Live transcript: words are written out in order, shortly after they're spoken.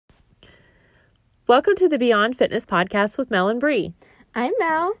Welcome to the Beyond Fitness podcast with Mel and Bree. I'm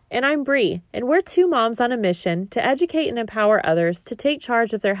Mel. And I'm Bree, and we're two moms on a mission to educate and empower others to take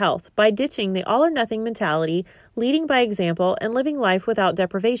charge of their health by ditching the all-or-nothing mentality, leading by example, and living life without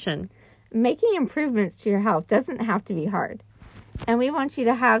deprivation. Making improvements to your health doesn't have to be hard. And we want you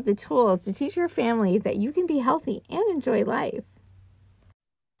to have the tools to teach your family that you can be healthy and enjoy life.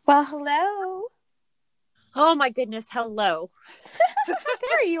 Well, hello. Oh my goodness, hello.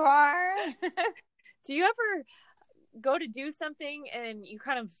 There you are. Do you ever go to do something and you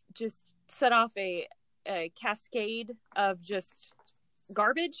kind of just set off a cascade of just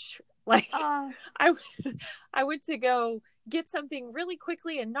garbage? Like I went to go get something really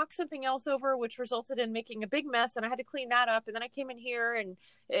quickly and knock something else over, which resulted in making a big mess, and I had to clean that up. And then I came in here and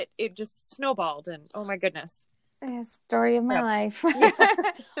it just snowballed, and oh my goodness. Story of my life.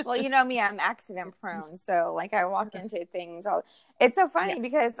 Well, you know me, I'm accident prone. So like I walk into things. It's so funny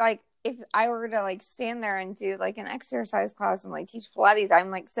because like if I were to like stand there and do like an exercise class and like teach Pilates,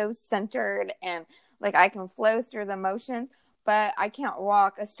 I'm like so centered and like I can flow through the motions, but I can't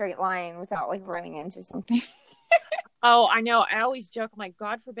walk a straight line without like running into something. Oh, I know. I always joke, like,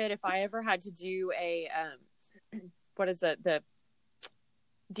 God forbid if I ever had to do a, what is it? The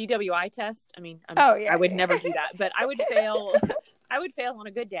DWI test. I mean, I would never do that, but I would fail. I would fail on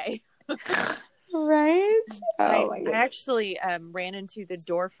a good day. Right. I actually ran into the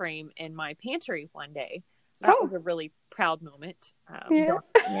door frame in my pantry one day. That was a really proud moment. Yeah.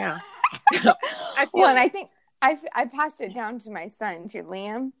 And I think I passed it down to my son, to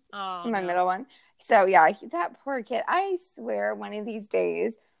Liam, middle one. So yeah, that poor kid. I swear, one of these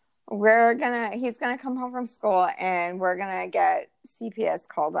days, he's gonna come home from school and we're gonna get CPS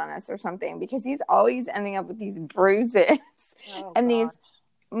called on us or something, because he's always ending up with these bruises and these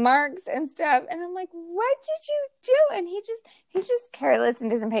marks and stuff. And I'm like, what did you do? And he's just careless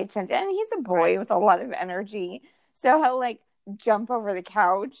and doesn't pay attention. And he's a boy with a lot of energy, so he'll like jump over the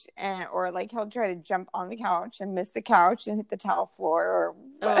couch or like he'll try to jump on the couch and miss the couch and hit the tile floor or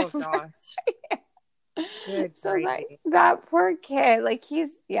whatever. Oh gosh. Good. So that poor kid, like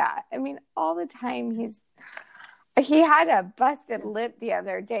I mean, all the time he had a busted lip the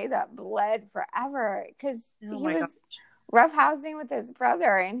other day that bled forever because he was roughhousing with his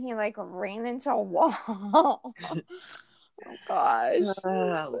brother and he like ran into a wall. Oh gosh.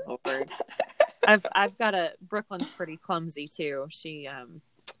 Oh Lord. I've got Brooklyn's pretty clumsy too. She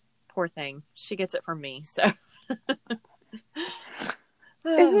poor thing. She gets it from me. So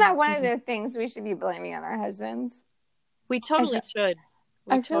isn't that one of the things we should be blaming on our husbands? We totally should.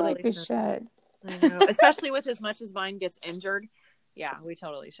 I feel like we should. I know. Especially with as much as mine gets injured. Yeah, we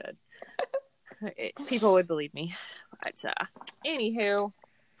totally should. People would believe me. But anywho.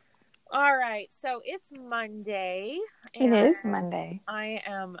 All right. So it's Monday. It is Monday.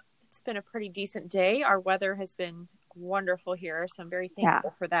 It's been a pretty decent day. Our weather has been wonderful here, so I'm very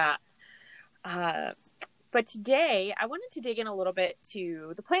thankful for that. But today, I wanted to dig in a little bit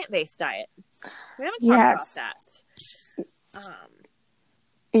to the plant-based diet. We haven't talked about that.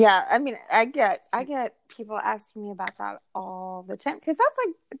 Yeah, I mean, I get people asking me about that all the time because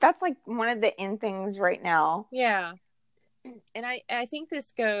that's like one of the in things right now. Yeah, and I think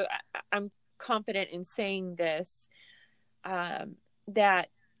I'm confident in saying this, that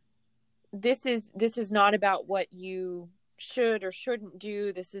this is not about what you should or shouldn't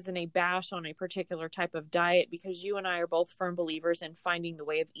do. This isn't a bash on a particular type of diet, because you and I are both firm believers in finding the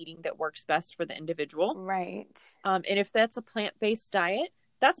way of eating that works best for the individual. Right. And if that's a plant-based diet,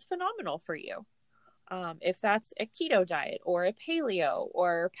 that's phenomenal for you. If that's a keto diet or a paleo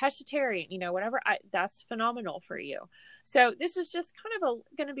or pescatarian, whatever, that's phenomenal for you. So this is just kind of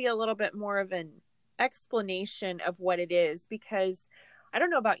going to be a little bit more of an explanation of what it is, because I don't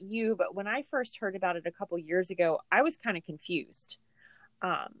know about you, but when I first heard about it a couple years ago, I was kind of confused,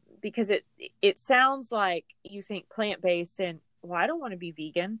 because it sounds like you think plant-based and, well, I don't want to be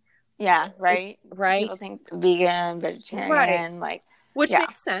vegan. Yeah, right. Right. People think vegan, vegetarian, which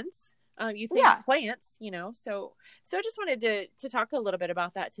makes sense. You think plants, so I just wanted to talk a little bit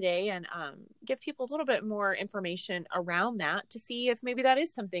about that today and give people a little bit more information around that to see if maybe that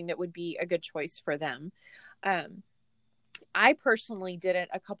is something that would be a good choice for them. I personally did it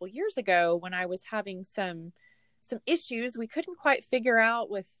a couple years ago when I was having some issues we couldn't quite figure out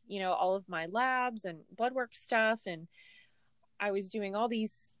with, all of my labs and blood work stuff. And I was doing all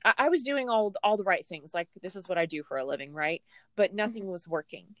the right things. Like, this is what I do for a living, right? But nothing was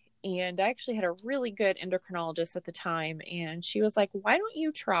working. And I actually had a really good endocrinologist at the time. And she was like, why don't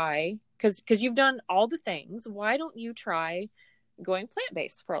you try, because you've done all the things, why don't you try going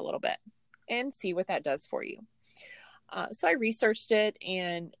plant-based for a little bit and see what that does for you? So I researched it,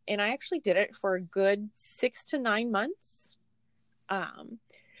 and I actually did it for a good 6 to 9 months. And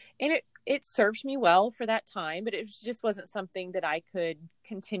it served me well for that time, but it just wasn't something that I could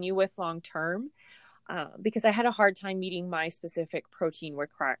continue with long term, because I had a hard time meeting my specific protein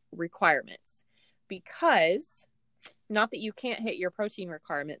requirements. Because, not that you can't hit your protein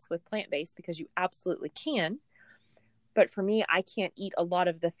requirements with plant-based, because you absolutely can, but for me, I can't eat a lot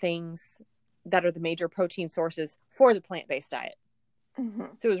of the things that are the major protein sources for the plant-based diet. Mm-hmm.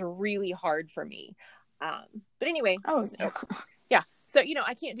 So it was really hard for me. But anyway, yeah. So,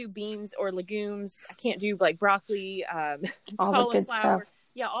 I can't do beans or legumes. I can't do like broccoli, all the good stuff.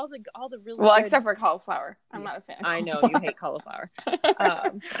 Yeah, all the really well, good... except for cauliflower. I'm not a fan of cauliflower. I know you hate cauliflower.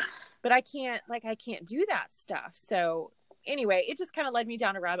 But I can't do that stuff. So anyway, it just kind of led me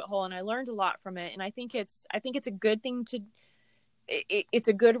down a rabbit hole, and I learned a lot from it. And I think it's a good thing to... It's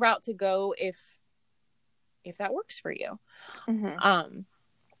a good route to go if that works for you. Mm-hmm.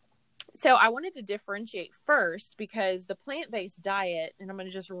 So I wanted to differentiate first, because the plant-based diet, and I'm going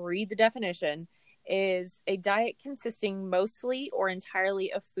to just read the definition, is a diet consisting mostly or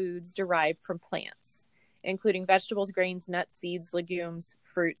entirely of foods derived from plants, including vegetables, grains, nuts, seeds, legumes,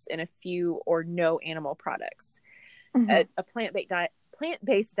 fruits, and a few or no animal products. Mm-hmm. A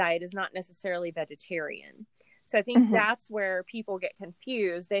plant-based diet is not necessarily vegetarian. So I think mm-hmm. that's where people get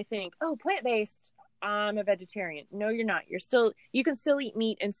confused. They think, oh, plant-based, I'm a vegetarian. No, you're not. You can still eat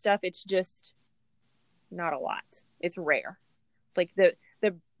meat and stuff. It's just not a lot. It's rare. Like the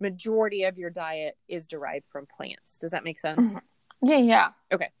majority of your diet is derived from plants. Does that make sense? Mm-hmm. Yeah.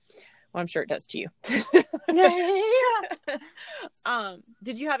 Okay. Well, I'm sure it does to you. Yeah.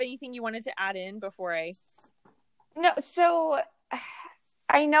 Did you have anything you wanted to add in before I... No, so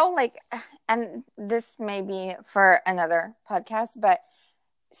I know, and this may be for another podcast, but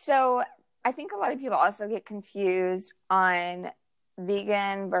so I think a lot of people also get confused on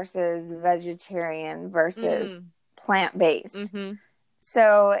vegan versus vegetarian versus plant-based. Mm-hmm.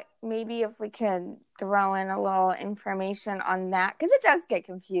 So maybe if we could throw in a little information on that, because it does get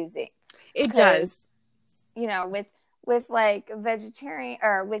confusing. It does. With like vegetarian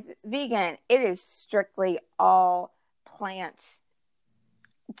or with vegan, it is strictly all plant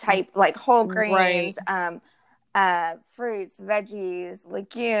type, like whole grains, right. Fruits, veggies,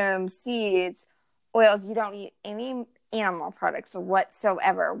 legumes, seeds, oils. You don't eat any animal products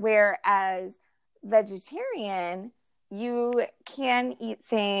whatsoever. Whereas vegetarian, you can eat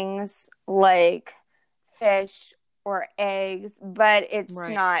things like fish or eggs, but it's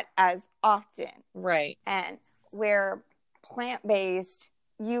right. not as often. Right. And where plant-based,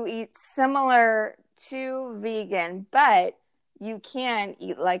 you eat similar to vegan, but you can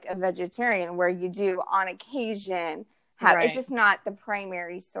eat like a vegetarian, where you do on occasion have, right. It's just not the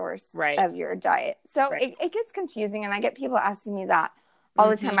primary source right. of your diet. So right. it gets confusing, and I get people asking me that all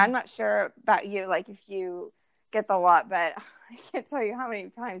the time. I'm not sure about you, like if you get the lot, but I can't tell you how many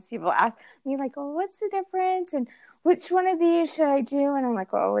times people ask me like, oh, what's the difference? And which one of these should I do? And I'm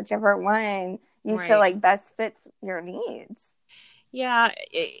like, well, whichever one you right. feel like best fits your needs. Yeah,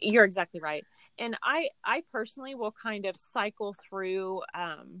 you're exactly right. And I personally will kind of cycle through,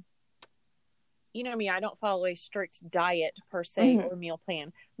 me, I don't follow a strict diet per se or meal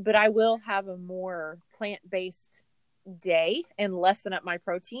plan, but I will have a more plant-based day and lessen up my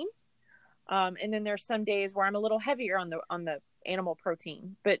protein. And then there's some days where I'm a little heavier on the animal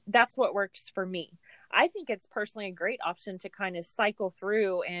protein, but that's what works for me. I think it's personally a great option to kind of cycle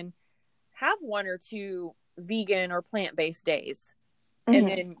through and have one or two vegan or plant-based days and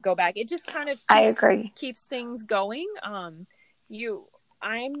then go back. It just kind of keeps things going. I'm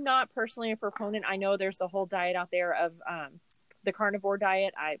not personally a proponent. I know there's the whole diet out there of the carnivore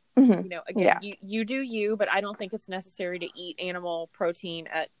diet. You do you, but I don't think it's necessary to eat animal protein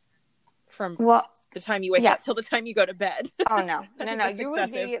from the time you wake up till the time you go to bed. Oh no. You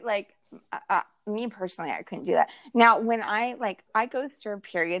would be like, me personally, I couldn't do that. Now, when I go through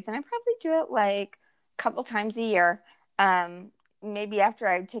periods, and I probably do it like a couple times a year, maybe after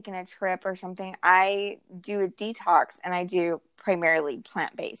I've taken a trip or something, I do a detox, and I do primarily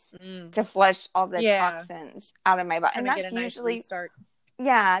plant-based to flush all the toxins out of my body. And that's usually restart.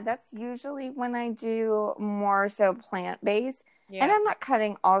 Yeah, that's usually when I do more so plant-based. Yeah. And I'm not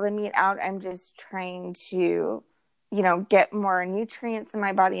cutting all the meat out. I'm just trying to, get more nutrients in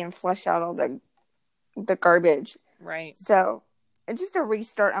my body and flush out all the garbage. Right. So it's just a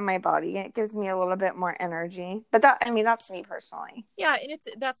restart on my body. It gives me a little bit more energy. But that's me personally. Yeah, and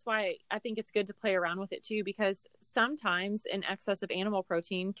that's why I think it's good to play around with it too, because sometimes an excess of animal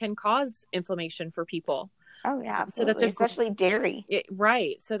protein can cause inflammation for people. Oh yeah, absolutely. So especially dairy.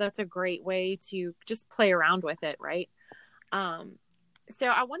 Right. So that's a great way to just play around with it, right? So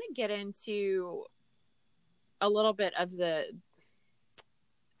I want to get into a little bit of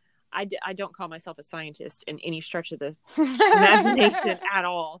I don't call myself a scientist in any stretch of the imagination at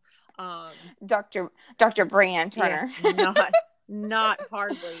all. Dr. Brand Turner. Yeah, not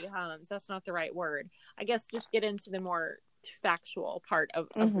hardly. So that's not the right word. I guess just get into the more factual part of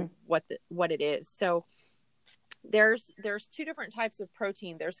what it is. So there's two different types of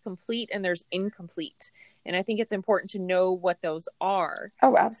protein. There's complete and there's incomplete. And I think it's important to know what those are.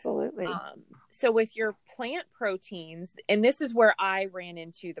 Oh, absolutely. So with your plant proteins, and this is where I ran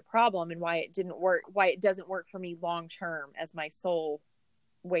into the problem and why it doesn't work for me long term as my sole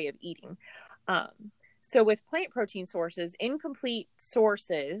way of eating. So with plant protein sources, incomplete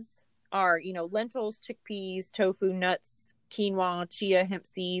sources are, lentils, chickpeas, tofu, nuts, quinoa, chia, hemp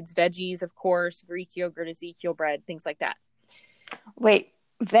seeds, veggies, of course, Greek yogurt, Ezekiel bread, things like that. Wait,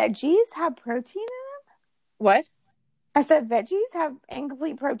 veggies have protein in them? What? I said veggies have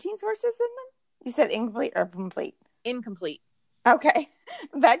incomplete protein sources in them? You said incomplete or complete? Incomplete. Okay.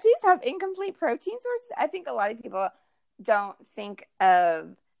 Veggies have incomplete protein sources? I think a lot of people don't think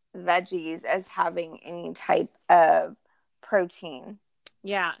of veggies as having any type of protein.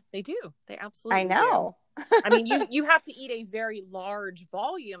 Yeah, they do. They absolutely I know. I mean, you have to eat a very large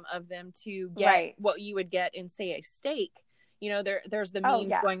volume of them to get what you would get in, say, a steak. There's the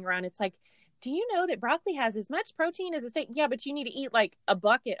memes going around. It's like, do you know that broccoli has as much protein as a steak? Yeah, but you need to eat like a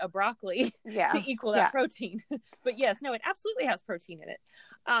bucket of broccoli to equal that protein. But yes, no, it absolutely has protein in it.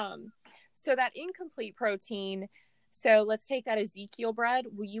 So that incomplete protein, so let's take that Ezekiel bread.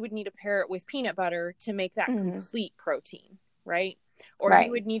 Well, you would need to pair it with peanut butter to make that complete protein, right? Or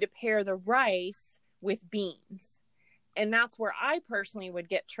you would need to pair the rice with beans. And that's where I personally would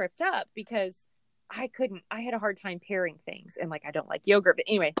get tripped up because I had a hard time pairing things. And like, I don't like yogurt, but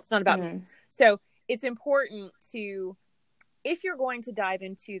anyway, it's not about me. So it's important to, if you're going to dive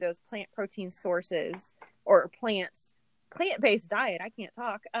into those plant protein sources or plant-based diet, I can't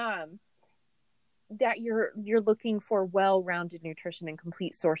talk, that you're looking for well-rounded nutrition and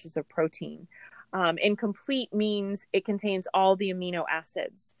complete sources of protein. And complete means it contains all the amino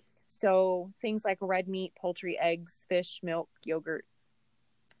acids. So things like red meat, poultry, eggs, fish, milk, yogurt,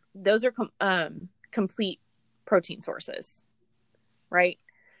 those are complete protein sources, right?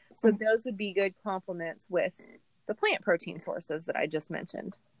 So those would be good complements with the plant protein sources that I just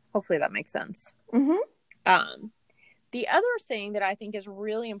mentioned. Hopefully that makes sense. The other thing that I think is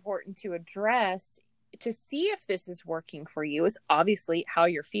really important to address to see if this is working for you is obviously how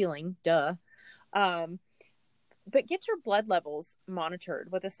you're feeling, duh. But get your blood levels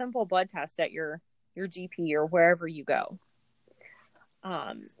monitored with a simple blood test at your GP or wherever you go.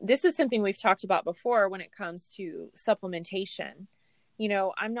 This is something we've talked about before when it comes to supplementation.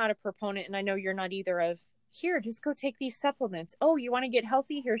 I'm not a proponent, and I know you're not either, of here, just go take these supplements. Oh, you want to get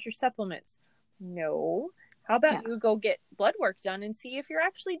healthy? Here's your supplements. No. How about you go get blood work done and see if you're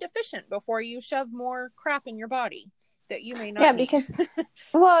actually deficient before you shove more crap in your body that you may not need.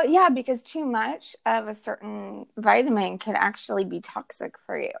 Because too much of a certain vitamin could actually be toxic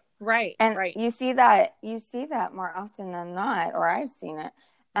for you. Right. And right. you see that more often than not, or I've seen it,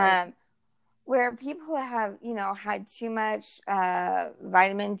 where people have, had too much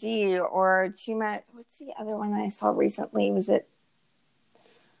vitamin D or too much, what's the other one I saw recently?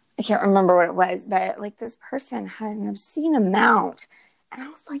 I can't remember what it was, but like this person had an obscene amount. And I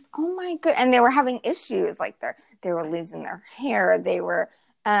was like, oh my God. And they were having issues, like they were losing their hair. They were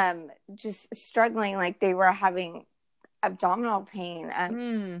just struggling, like they were having abdominal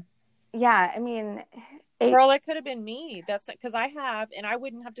pain. Yeah, I mean, girl, it could have been me. That's because I have, and I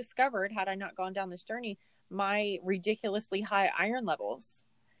wouldn't have discovered had I not gone down this journey, my ridiculously high iron levels.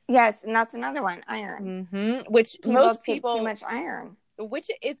 Yes, and that's another one, iron. Which most people take too much iron.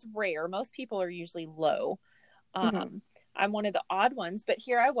 Which it's rare. Most people are usually low. I'm one of the odd ones, but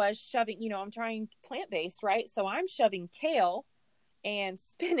here I was shoving, I'm trying plant-based, right? So I'm shoving kale and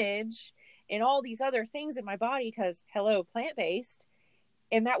spinach and all these other things in my body because, hello, plant-based.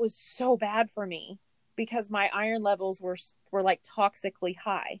 And that was so bad for me because my iron levels were like toxically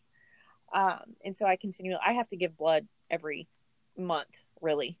high. And so I have to give blood every month,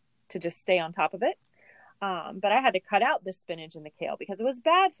 really, to just stay on top of it. But I had to cut out the spinach and the kale because it was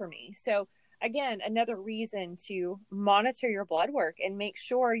bad for me. So again, another reason to monitor your blood work and make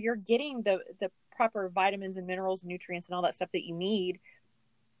sure you're getting the proper vitamins and minerals and nutrients and all that stuff that you need.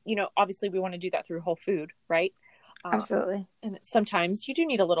 Obviously we want to do that through whole food, right? Absolutely. And sometimes you do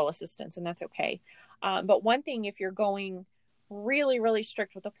need a little assistance, and that's okay. But one thing, if you're going really, really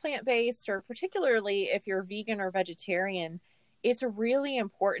strict with a plant-based, or particularly if you're vegan or vegetarian, it's really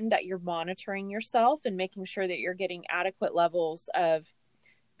important that you're monitoring yourself and making sure that you're getting adequate levels of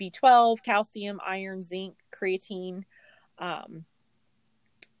B12, calcium, iron, zinc, creatine.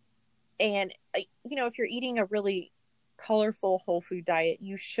 And, if you're eating a really colorful whole food diet,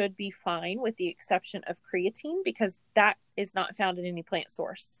 you should be fine, with the exception of creatine, because that is not found in any plant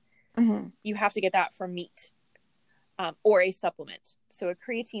source. Mm-hmm. You have to get that from meat or a supplement. So a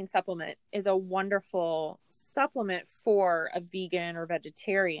creatine supplement is a wonderful supplement for a vegan or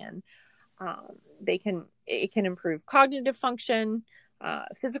vegetarian. It can improve cognitive function,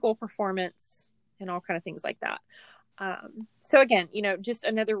 physical performance, and all kind of things like that. So again, just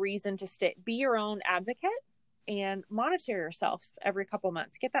another reason to be your own advocate and monitor yourself every couple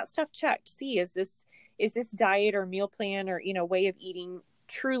months. Get that stuff checked. See, is this diet or meal plan or, way of eating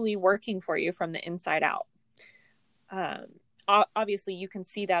truly working for you from the inside out? Obviously you can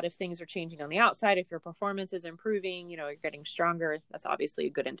see that if things are changing on the outside, if your performance is improving, you're getting stronger, that's obviously a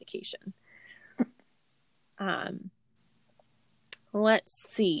good indication. Let's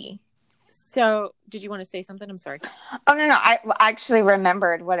see. So did you want to say something? I'm sorry. Oh, no. I actually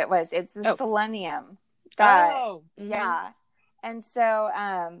remembered what it was. It's the selenium. Yeah. And so,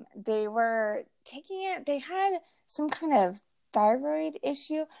 they were taking it, they had some kind of thyroid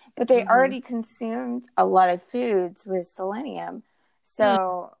issue, but they already consumed a lot of foods with selenium.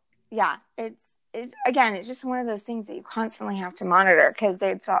 So yeah, it's again, it's just one of those things that you constantly have to monitor, because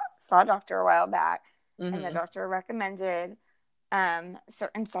they saw a doctor a while back, and the doctor recommended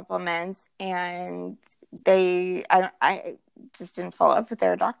certain supplements, and I just didn't follow up with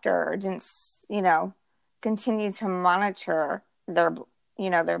their doctor, or didn't, continue to monitor their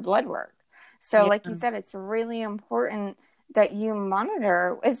blood work. So like you said, it's really important that you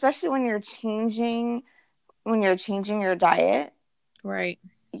monitor, especially when you're changing your diet. Right.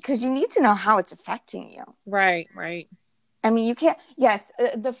 Because you need to know how it's affecting you. Right. I mean, you can't, yes,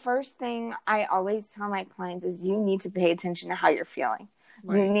 the first thing I always tell my clients is you need to pay attention to how you're feeling.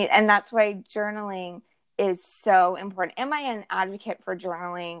 Right. And that's why journaling is so important. Am I an advocate for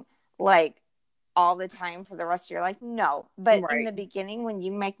journaling like all the time for the rest of your life? No. But in the beginning, when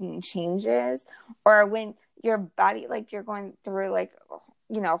you're making changes, or when your body, like you're going through like,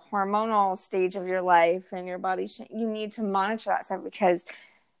 hormonal stage of your life and your body, you need to monitor that stuff, because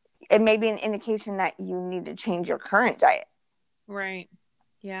it may be an indication that you need to change your current diet. Right.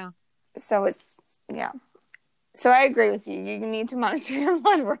 Yeah. So So I agree with you. You need to monitor your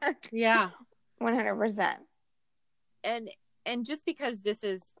blood work. Yeah. 100%. And just because this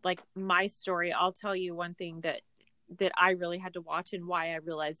is like my story, I'll tell you one thing that I really had to watch, and why I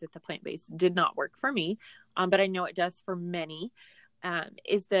realized that the plant-based did not work for me. But I know it does for many,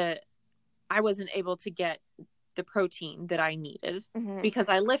 is that I wasn't able to get the protein that I needed, because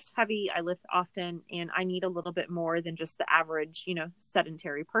I lift heavy, I lift often, and I need a little bit more than just the average,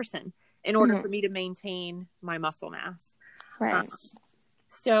 sedentary person in order for me to maintain my muscle mass. Right.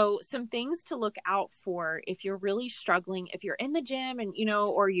 So some things to look out for if you're really struggling, if you're in the gym and,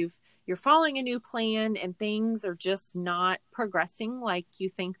 or you're following a new plan and things are just not progressing like you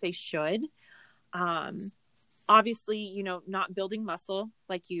think they should. Obviously, not building muscle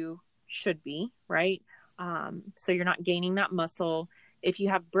like you should be, right? So you're not gaining that muscle. If you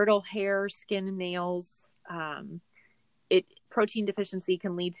have brittle hair, skin, and nails, protein deficiency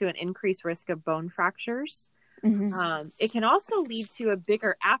can lead to an increased risk of bone fractures. It can also lead to a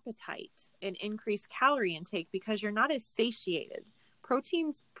bigger appetite and increased calorie intake, because you're not as satiated.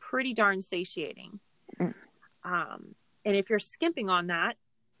 Protein's pretty darn satiating. And if you're skimping on that,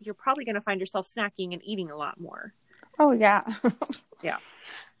 you're probably going to find yourself snacking and eating a lot more. Oh, yeah. Yeah.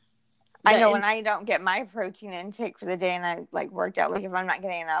 I know when I don't get my protein intake for the day and I like worked out, like if I'm not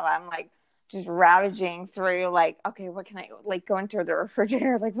getting enough, I'm like just ravaging through, like, okay, what can I, like going through the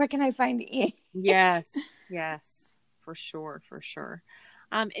refrigerator, like what can I find to eat? Yes, for sure.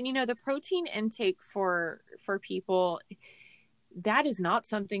 And the protein intake for people, that is not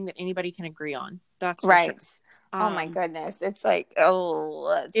something that anybody can agree on. That's right. Sure. Oh my goodness. It's like, it's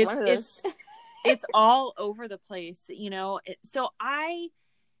one of those. It's all over the place, So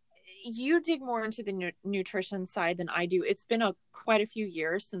you dig more into the nutrition side than I do. It's been quite a few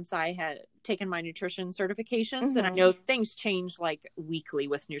years since I had taken my nutrition certifications, and I know things change like weekly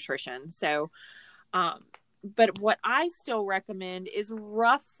with nutrition. So, but what I still recommend is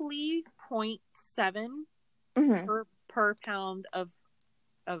roughly 0.7 per pound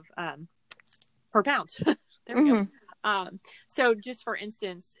per pound. There we go. So just for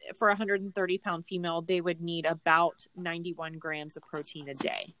instance, for a 130 pound female, they would need about 91 grams of protein a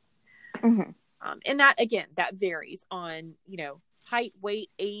day. And that, again, that varies on, height, weight,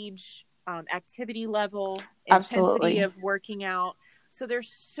 age, activity level, Absolutely. intensity of working out. So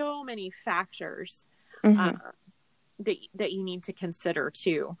there's so many factors that you need to consider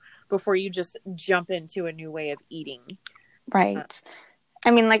too before you just jump into a new way of eating. Right.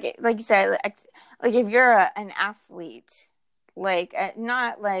 I mean, like you said, like if you're an athlete, like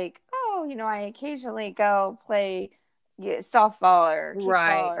not like, oh, I occasionally go play softball or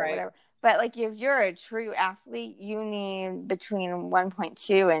kickball or whatever. But like if you're a true athlete, you need between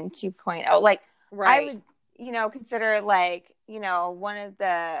 1.2 and 2.0. Like I would, consider like, one of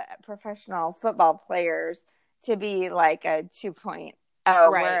the professional football players to be like a 2.0.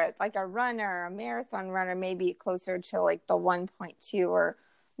 Where like a runner, a marathon runner, maybe closer to like the 1.2 or,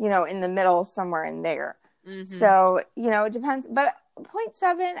 in the middle, somewhere in there. So, it depends. But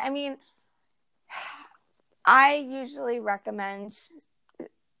 0.7, I mean, I usually recommend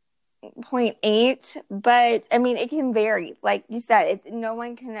 0.8, but I mean, it can vary. Like you said, no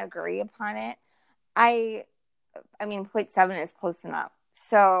one can agree upon it. I mean, 0.7 is close enough.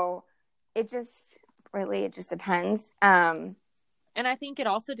 So it just depends. And I think it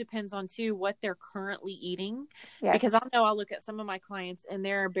also depends on too what they're currently eating. Yes. Because I'll look at some of my clients and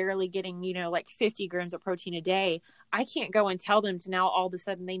they're barely getting, like 50 grams of protein a day. I can't go and tell them to now all of a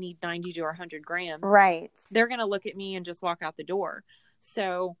sudden they need 90 to 100 grams. Right. They're going to look at me and just walk out the door.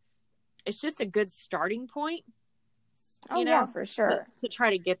 So it's just a good starting point. Yeah, for sure. To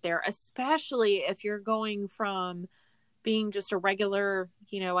try to get there, especially if you're going from being just a regular,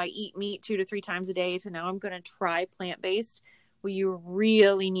 I eat meat 2 to 3 times a day to now I'm going to try plant-based. Well, you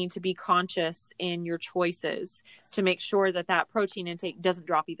really need to be conscious in your choices to make sure that protein intake doesn't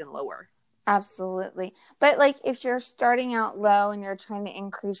drop even lower. Absolutely. But like if you're starting out low and you're trying to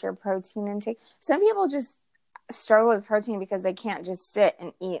increase your protein intake, some people just struggle with protein because they can't just sit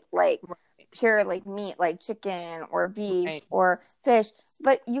and eat like pure like meat, like chicken or beef or fish.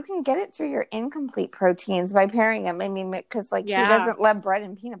 But you can get it through your incomplete proteins by pairing them. I mean, because like who doesn't love bread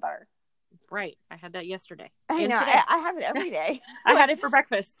and peanut butter? Right. I had that yesterday. I know. I have it every day. I had it for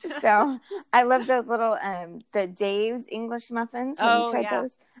breakfast. So I love those little the Dave's English muffins. Have you tried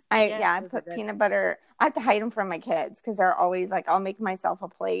those? I put peanut butter. I have to hide them from my kids because they're always like, I'll make myself a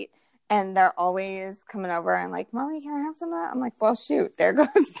plate and they're always coming over and like, Mommy, can I have some of that? I'm like, well, shoot, there goes.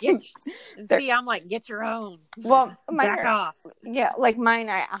 See, I'm like, get your own. Well, back off. Yeah, like mine,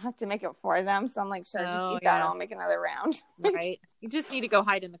 I have to make it for them. So I'm like, sure, just eat that. I'll make another round. Right. You just need to go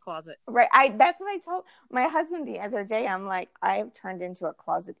hide in the closet. Right. That's what I told my husband the other day. I'm like, I've turned into a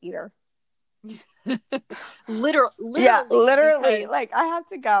closet eater. literally. Yeah, literally. Because, like I have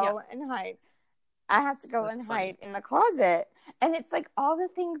to go and hide. I have to go hide in the closet. And it's like all the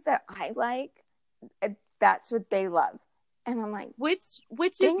things that I like, that's what they love. And I'm like, which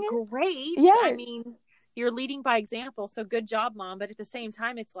is great. Yes. I mean, you're leading by example. So good job, Mom. But at the same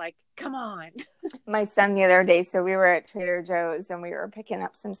time, it's like, come on. My son the other day, so we were at Trader Joe's and we were picking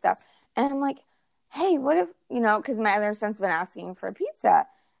up some stuff. And I'm like, hey, what if, because my other son's been asking for a pizza.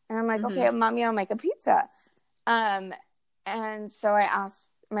 And I'm like, okay, Mommy, I'll make a pizza. And so I asked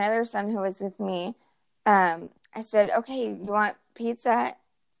my other son who was with me, I said, okay, you want pizza?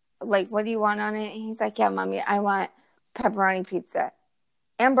 Like, what do you want on it? And he's like, yeah, Mommy, I want pepperoni pizza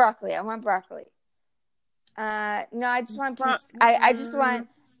and broccoli. I want broccoli. No, I just want pizza. I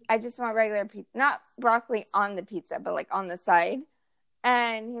just want regular pizza, not broccoli on the pizza, but like on the side.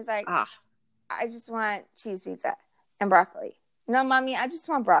 And he's like, I just want cheese pizza and broccoli. No, Mommy, I just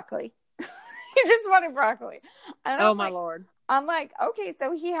want broccoli. He just wanted broccoli. And my Lord. I'm like, okay,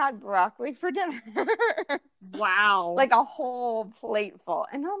 so he had broccoli for dinner. Wow. Like a whole plate full.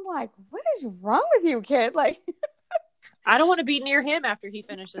 And I'm like, what is wrong with you, kid? Like, I don't want to be near him after he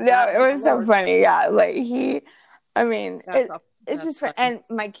finishes. No, it was so funny. Yeah. Like it's just fun. And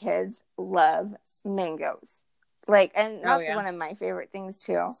my kids love mangoes. Like, and that's one of my favorite things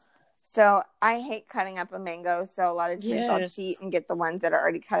too. So I hate cutting up a mango. So a lot of times I'll cheat and get the ones that are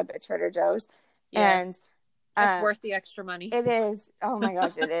already cut up at Trader Joe's. Yes. And it's worth the extra money. It is. Oh my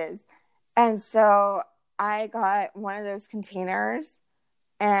gosh, it is. And so I got one of those containers,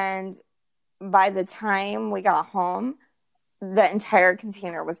 and by the time we got home, the entire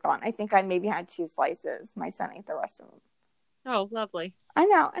container was gone. I think I maybe had 2 slices. My son ate the rest of them. Oh, lovely. I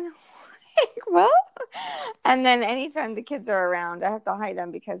know. And I'm like, well, and then anytime the kids are around, I have to hide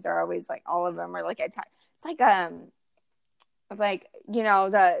them because they're always like, all of them are like, it's like,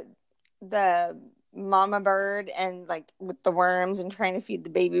 the mama bird and like with the worms and trying to feed the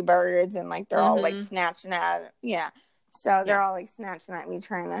baby birds and like they're all like snatching at so they're all like snatching at me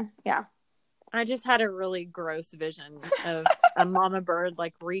trying to I just had a really gross vision of a mama bird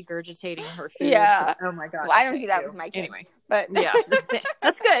like regurgitating her food. Yeah. Oh my God. Well, I don't do that with my kids. Anyway, but yeah,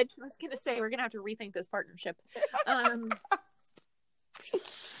 that's good. I was going to say, we're going to have to rethink this partnership. That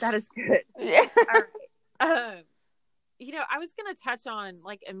is good. Yeah. All right. I was going to touch on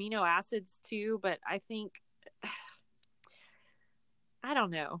like amino acids too, but I think, I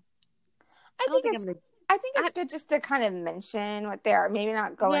don't know. I think it's good just to kind of mention what they are. Maybe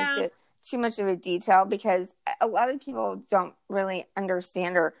not go into too much of a detail, because a lot of people don't really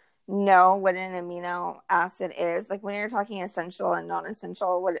understand or know what an amino acid is. Like when you're talking essential and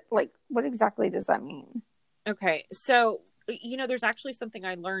non-essential, what exactly does that mean? Okay. So, there's actually something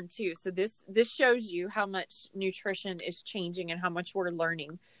I learned too. So this shows you how much nutrition is changing and how much we're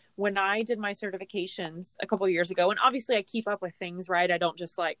learning. When I did my certifications a couple of years ago, and obviously I keep up with things, right? I don't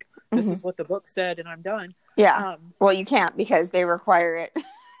just like, this is what the book said and I'm done. Yeah. Well, you can't, because they require it.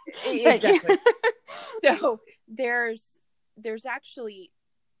 Exactly. So there's actually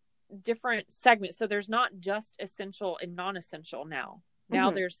different segments. So there's not just essential and non-essential now.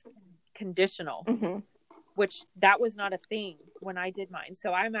 Now there's conditional, which that was not a thing when I did mine.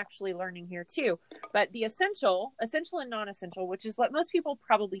 So I'm actually learning here too. But the essential and non-essential, which is what most people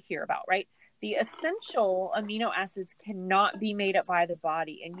probably hear about, right? The essential amino acids cannot be made up by the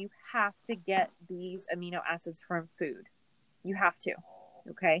body, and you have to get these amino acids from food. You have to.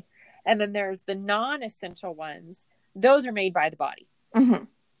 Okay. And then there's the non-essential ones. Those are made by the body.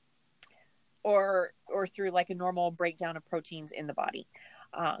 Or through like a normal breakdown of proteins in the body.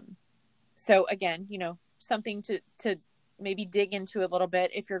 So again, something to maybe dig into a little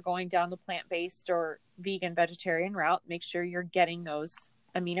bit. If you're going down the plant-based or vegan vegetarian route, make sure you're getting those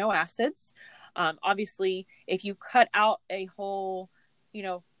amino acids. Obviously, if you cut out a whole,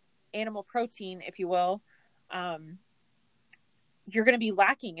 animal protein, if you will, you're going to be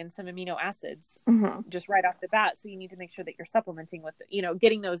lacking in some amino acids just right off the bat. So you need to make sure that you're supplementing with,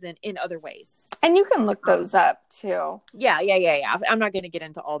 getting those in other ways. And you can look those up too. Yeah. I'm not going to get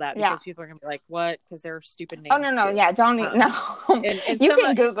into all that because people are going to be like, what? Because they're stupid names. Oh, no. Too. Yeah. Don't no. And you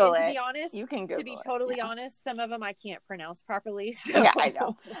can Google it. To be honest, to be totally honest, some of them I can't pronounce properly. So yeah, I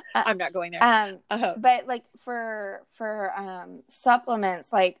know. I'm not going there. But like for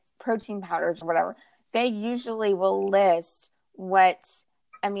supplements, like protein powders or whatever, they usually will list what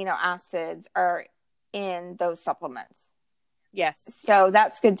amino acids are in those supplements. Yes. So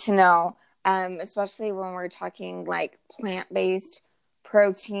that's good to know, especially when we're talking like plant-based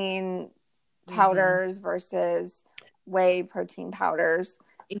protein powders versus whey protein powders.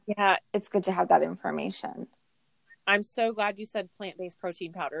 Yeah. It's good to have that information. I'm so glad you said plant-based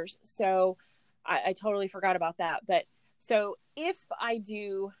protein powders. So I totally forgot about that. But so if I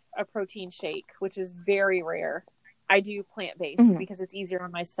do a protein shake, which is very rare, I do plant-based because it's easier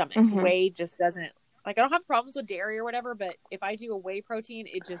on my stomach. Whey just doesn't, like, I don't have problems with dairy or whatever, but if I do a whey protein,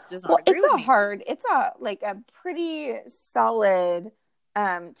 it just does not agree with me. It's a pretty solid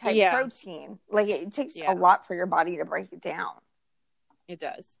type protein. Like it takes a lot for your body to break it down. It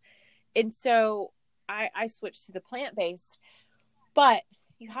does. And so I switched to the plant-based, but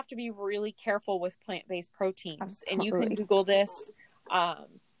you have to be really careful with plant-based proteins. Absolutely. And you can Google this.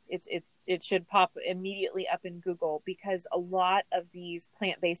 It should pop immediately up in Google, because a lot of these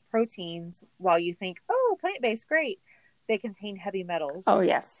plant-based proteins, while you think, oh, plant-based, great, they contain heavy metals. Oh,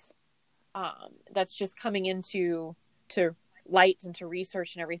 yes. That's just coming into light and to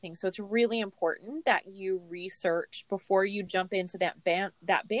research and everything. So it's really important that you research before you jump into that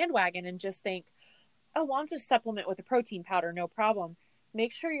bandwagon and just think, oh, well, I'll just supplement with a protein powder, no problem.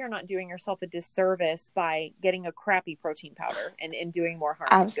 Make sure you're not doing yourself a disservice by getting a crappy protein powder and doing more harm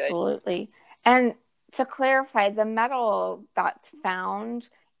than good. Absolutely. And to clarify, the metal that's found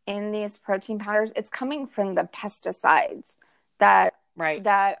in these protein powders, it's coming from the pesticides that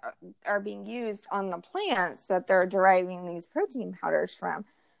are being used on the plants that they're deriving these protein powders from.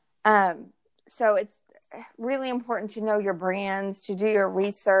 So it's really important to know your brands, to do your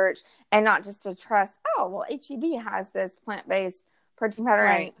research, and not just to trust, oh, well, HEB has this plant-based protein powder,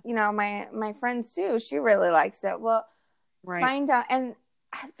 and my friend Sue, she really likes it. Well, find out. And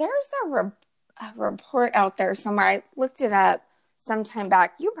there's a report out there somewhere. I looked it up some time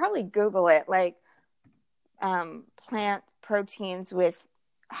back. You probably Google it, like plant proteins with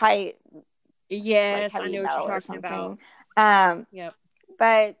high. Yes, like I know what you're talking about.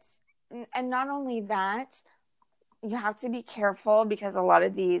 But and not only that, you have to be careful because a lot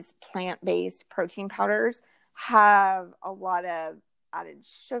of these plant-based protein powders have a lot of added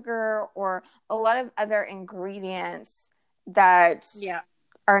sugar or a lot of other ingredients that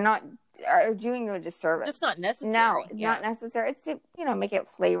are not are doing you a disservice. Just not necessary. No, not necessary. It's to, make it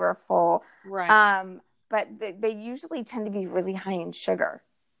flavorful. Right. But they usually tend to be really high in sugar.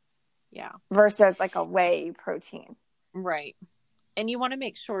 Yeah. Versus like a whey protein. Right. And you want to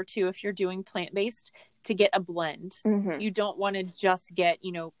make sure too, if you're doing plant-based, to get a blend. Mm-hmm. You don't want to just get,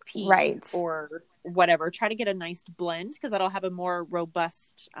 pea right. or whatever. Try to get a nice blend, because that'll have a more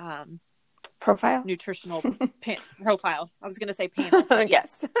robust profile, nutritional profile. I was going to say panel.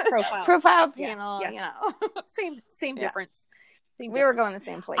 Yes. Profile panel. Yes. Same difference. We were going the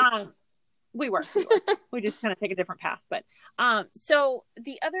same place. We were. We just kind of take a different path. But so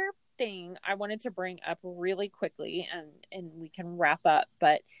the other thing I wanted to bring up really quickly, and we can wrap up,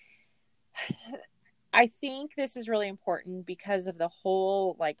 but I think this is really important because of the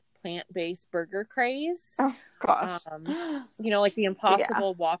whole like plant-based burger craze. Oh gosh. Like the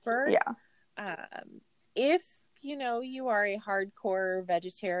Impossible Whopper. Yeah. If you are a hardcore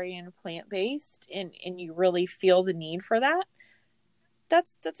vegetarian plant-based and you really feel the need for that,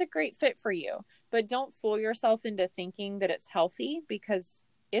 that's a great fit for you. But don't fool yourself into thinking that it's healthy, because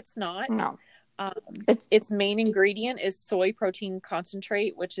it's not. No. Its main ingredient is soy protein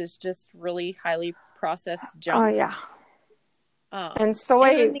concentrate, which is just really highly processed junk. Oh yeah. And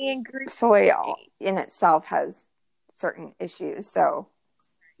soy in itself has certain issues. So.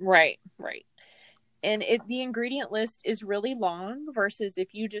 Right. And the ingredient list is really long, versus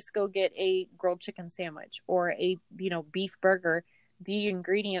if you just go get a grilled chicken sandwich or a beef burger, the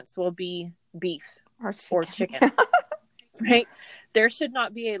ingredients will be beef or chicken. Right? There should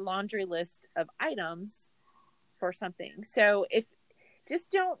not be a laundry list of items for something. So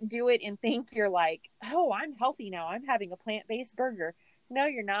just don't do it and think you're like, oh, I'm healthy now, I'm having a plant-based burger. No,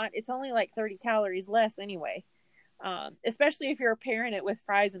 you're not. It's only like 30 calories less anyway. Especially if you're pairing it with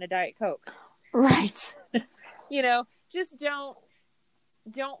fries and a Diet Coke. Right. Just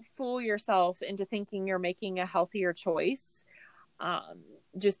don't fool yourself into thinking you're making a healthier choice.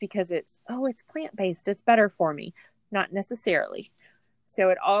 Just because it's plant-based, it's better for me. Not necessarily. So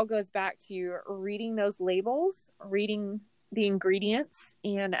it all goes back to reading those labels, reading the ingredients,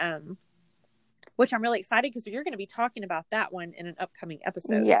 and which I'm really excited, because you're going to be talking about that one in an upcoming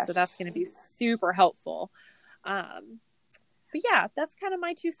episode. Yes. So that's going to be super helpful. But yeah, that's kind of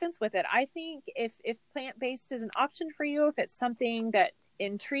my 2 cents with it. I think if plant-based is an option for you, if it's something that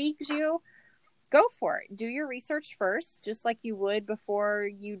intrigues you, go for it. Do your research first, just like you would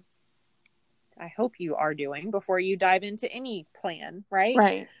I hope you are doing before you dive into any plan, right?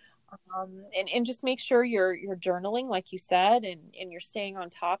 Right. And just make sure you're journaling, like you said, and you're staying on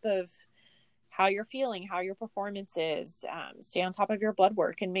top of how you're feeling, how your performance is. Stay on top of your blood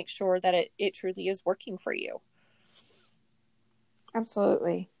work and make sure that it truly is working for you.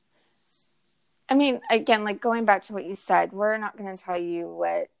 Absolutely. I mean, again, like going back to what you said, we're not going to tell you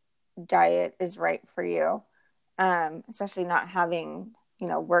what diet is right for you, especially not having,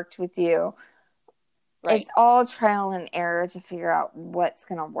 worked with you. Right. It's all trial and error to figure out what's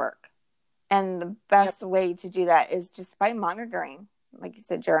going to work. And the best way to do that is just by monitoring, like you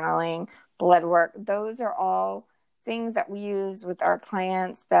said, journaling, blood work. Those are all things that we use with our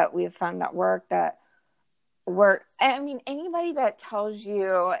clients that we've found that work. I mean, anybody that tells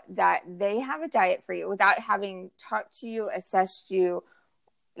you that they have a diet for you without having talked to you, assessed you,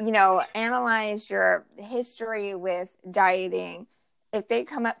 analyzed your history with dieting, if they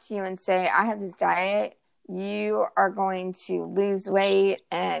come up to you and say, I have this diet, you are going to lose weight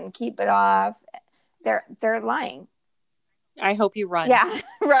and keep it off, they're lying. I hope you run. Yeah,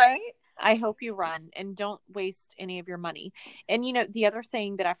 right? I hope you run and don't waste any of your money. And, the other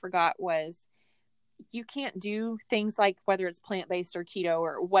thing that I forgot was, you can't do things like, whether it's plant-based or keto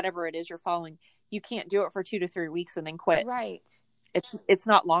or whatever it is you're following, you can't do it for 2 to 3 weeks and then quit. Right. It's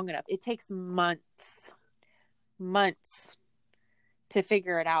not long enough. It takes months to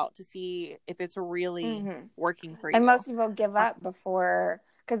figure it out, to see if it's really working for you. And most people give up before,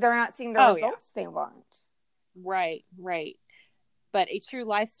 because they're not seeing the results they want. Right. But a true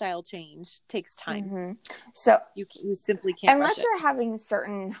lifestyle change takes time. Mm-hmm. So you simply can't. Unless you're having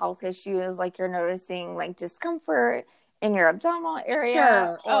certain health issues, like you're noticing like discomfort in your abdominal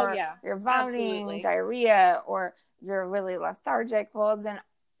area, or you're vomiting, diarrhea, or you're really lethargic, well, then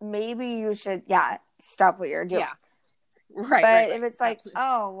maybe you should, stop what you're doing. Yeah. Right. But if it's like,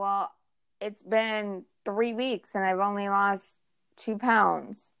 oh, well, it's been 3 weeks and I've only lost 2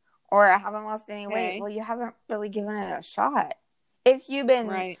 pounds, or I haven't lost any weight, well, you haven't really given it a shot. If you've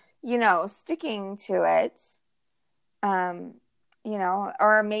been, sticking to it,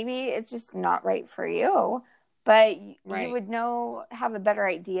 or maybe it's just not right for you, but you would have a better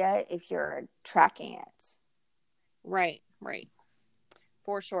idea if you're tracking it. Right.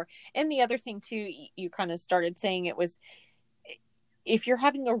 For sure. And the other thing too, you kind of started saying it was, if you're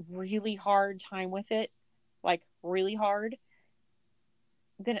having a really hard time with it, like really hard,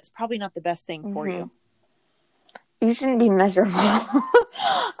 then it's probably not the best thing for you. You shouldn't be miserable.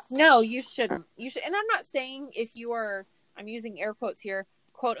 No, you shouldn't. You should. And I'm not saying if you are, I'm using air quotes here,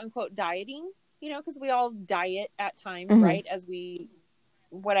 quote unquote dieting, because we all diet at times, right? As we,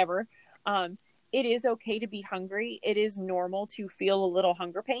 whatever. It is okay to be hungry. It is normal to feel a little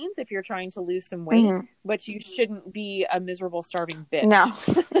hunger pains if you're trying to lose some weight, but you shouldn't be a miserable, starving bitch. No,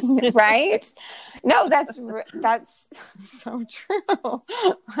 right? No, that's so true.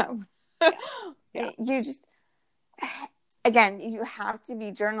 Yeah. You just, again, you have to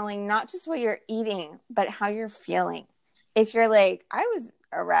be journaling, not just what you're eating, but how you're feeling. If you're like, I was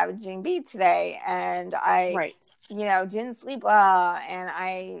a ravaging bee today and I, didn't sleep well and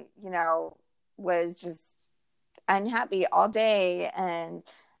I, was just unhappy all day and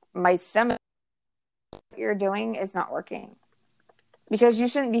my stomach, what you're doing is not working, because you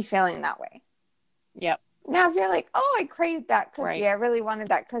shouldn't be feeling that way. Yep. Now, if you're like, oh, I craved that cookie. Right. I really wanted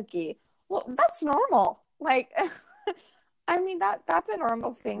that cookie. Well, that's normal. Like, I mean, that's a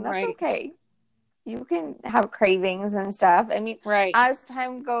normal thing. That's okay. You can have cravings and stuff. I mean, as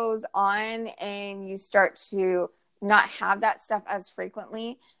time goes on and you start to not have that stuff as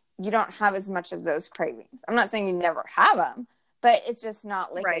frequently, you don't have as much of those cravings. I'm not saying you never have them, but it's just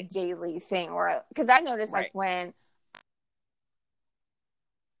not like a daily thing. Where, because I noticed like when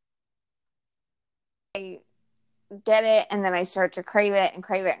I get it and then I start to crave it and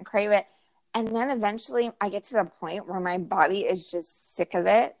crave it and crave it, and then eventually I get to the point where my body is just sick of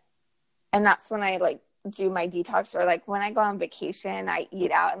it, and that's when I like do my detox. Or like when I go on vacation, I eat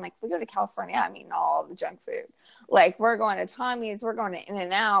out, and like we go to California, I'm eating all the junk food. Like we're going to Tommy's, we're going to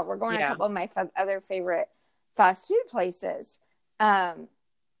In-N-Out, we're going to a couple of my other favorite fast food places. But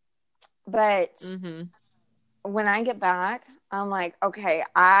when I get back, I'm like, okay,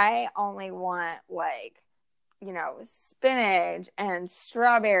 I only want like, spinach and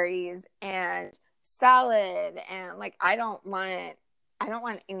strawberries and salad, and like I don't want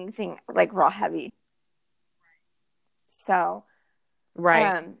anything like raw heavy. So,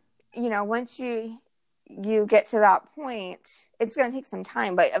 once you get to that point, it's going to take some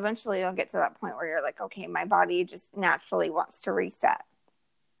time, but eventually you'll get to that point where you're like, okay, my body just naturally wants to reset.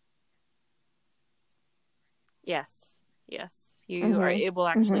 Yes. You are able to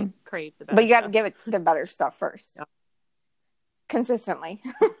actually crave the better But you got to stuff. give it the better stuff first. Yeah. Consistently.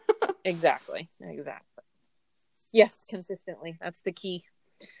 Exactly. Yes, consistently. That's the key.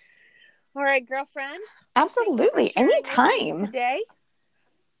 All right, girlfriend. Absolutely. Anytime. Today.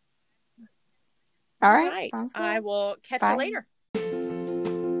 All right. Sounds good. I will catch you later.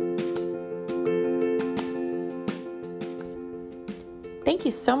 Thank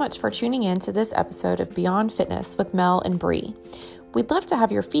you so much for tuning in to this episode of Beyond Fitness with Mel and Bree. We'd love to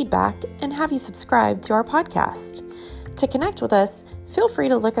have your feedback and have you subscribe to our podcast. To connect with us, feel free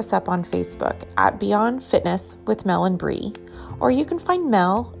to look us up on Facebook at Beyond Fitness with Mel and Bree, or you can find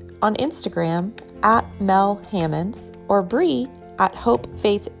Mel on Instagram at Mel Hammonds or Bree at Hope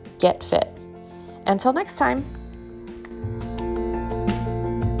Faith Get Fit. Until next time.